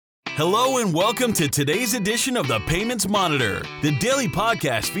Hello and welcome to today's edition of the Payments Monitor, the daily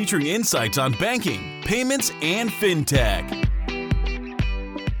podcast featuring insights on banking, payments, and fintech.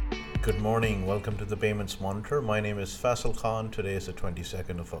 Good morning. Welcome to the Payments Monitor. My name is Faisal Khan. Today is the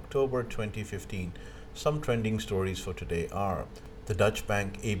 22nd of October 2015. Some trending stories for today are: the Dutch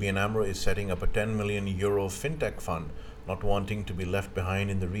bank ABN AMRO is setting up a 10 million euro fintech fund, not wanting to be left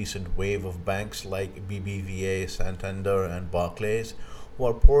behind in the recent wave of banks like BBVA, Santander, and Barclays who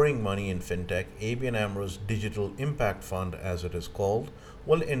are pouring money in fintech. ABN AMRO's Digital Impact Fund, as it is called,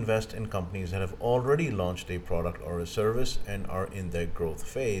 will invest in companies that have already launched a product or a service and are in their growth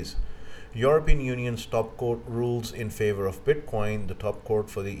phase. European Union's top court rules in favor of Bitcoin. The top court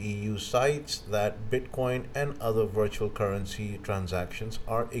for the EU cites that Bitcoin and other virtual currency transactions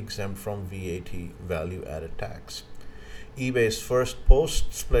are exempt from VAT, value-added tax. eBay's first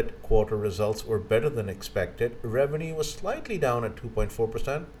post-split quarter results were better than expected. Revenue was slightly down at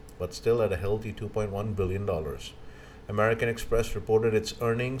 2.4%, but still at a healthy $2.1 billion. American Express reported its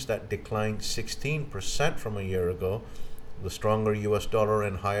earnings that declined 16% from a year ago. The stronger US dollar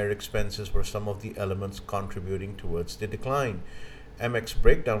and higher expenses were some of the elements contributing towards the decline. Amex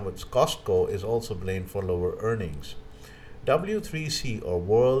breakdown with Costco is also blamed for lower earnings. W3C, or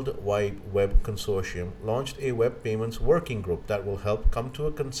World Wide Web Consortium, launched a web payments working group that will help come to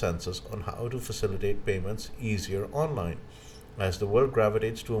a consensus on how to facilitate payments easier online as the world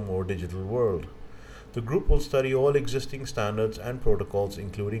gravitates to a more digital world. The group will study all existing standards and protocols,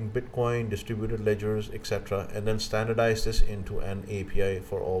 including Bitcoin, distributed ledgers, etc., and then standardize this into an API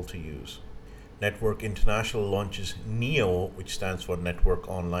for all to use. Network International launches NEO, which stands for Network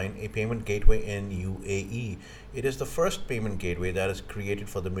Online, a payment gateway in UAE. It is the first payment gateway that is created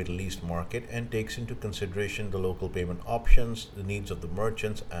for the Middle East market and takes into consideration the local payment options, the needs of the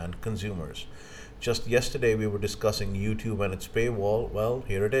merchants and consumers. Just yesterday we were discussing YouTube and its paywall. Well,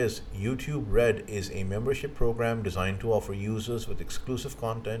 here it is. YouTube Red is a membership program designed to offer users with exclusive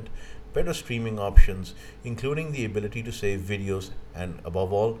content, better streaming options, including the ability to save videos, and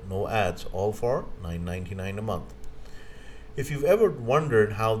above all, no ads, all for $9.99 a month. If you've ever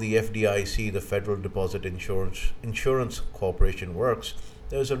wondered how the FDIC, the Federal Deposit Insurance Corporation, works,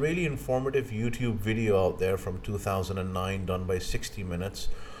 there's a really informative YouTube video out there from 2009 done by 60 Minutes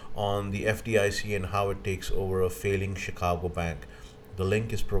on the FDIC and how it takes over a failing Chicago bank. The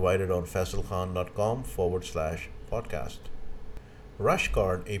link is provided on faisalkhan.com/podcast.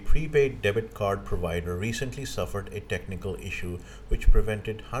 Rushcard, a prepaid debit card provider, recently suffered a technical issue which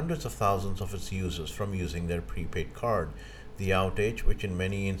prevented hundreds of thousands of its users from using their prepaid card. The outage, which in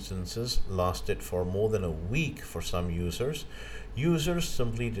many instances lasted for more than a week for some users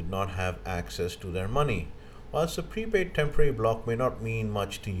simply did not have access to their money. Whilst a prepaid temporary block may not mean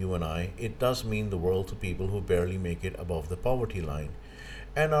much to you and I, it does mean the world to people who barely make it above the poverty line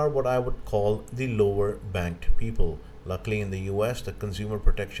and are what I would call the lower banked people. Luckily, in the US, the consumer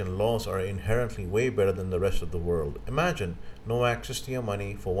protection laws are inherently way better than the rest of the world. Imagine no access to your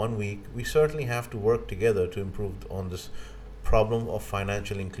money for 1 week. We certainly have to work together to improve on this problem of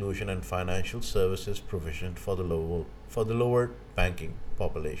financial inclusion and financial services provision for the lower banking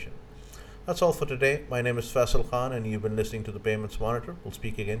population. That's all for today. My name is Faisal Khan and you've been listening to the Payments Monitor. We'll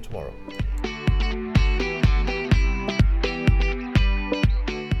speak again tomorrow.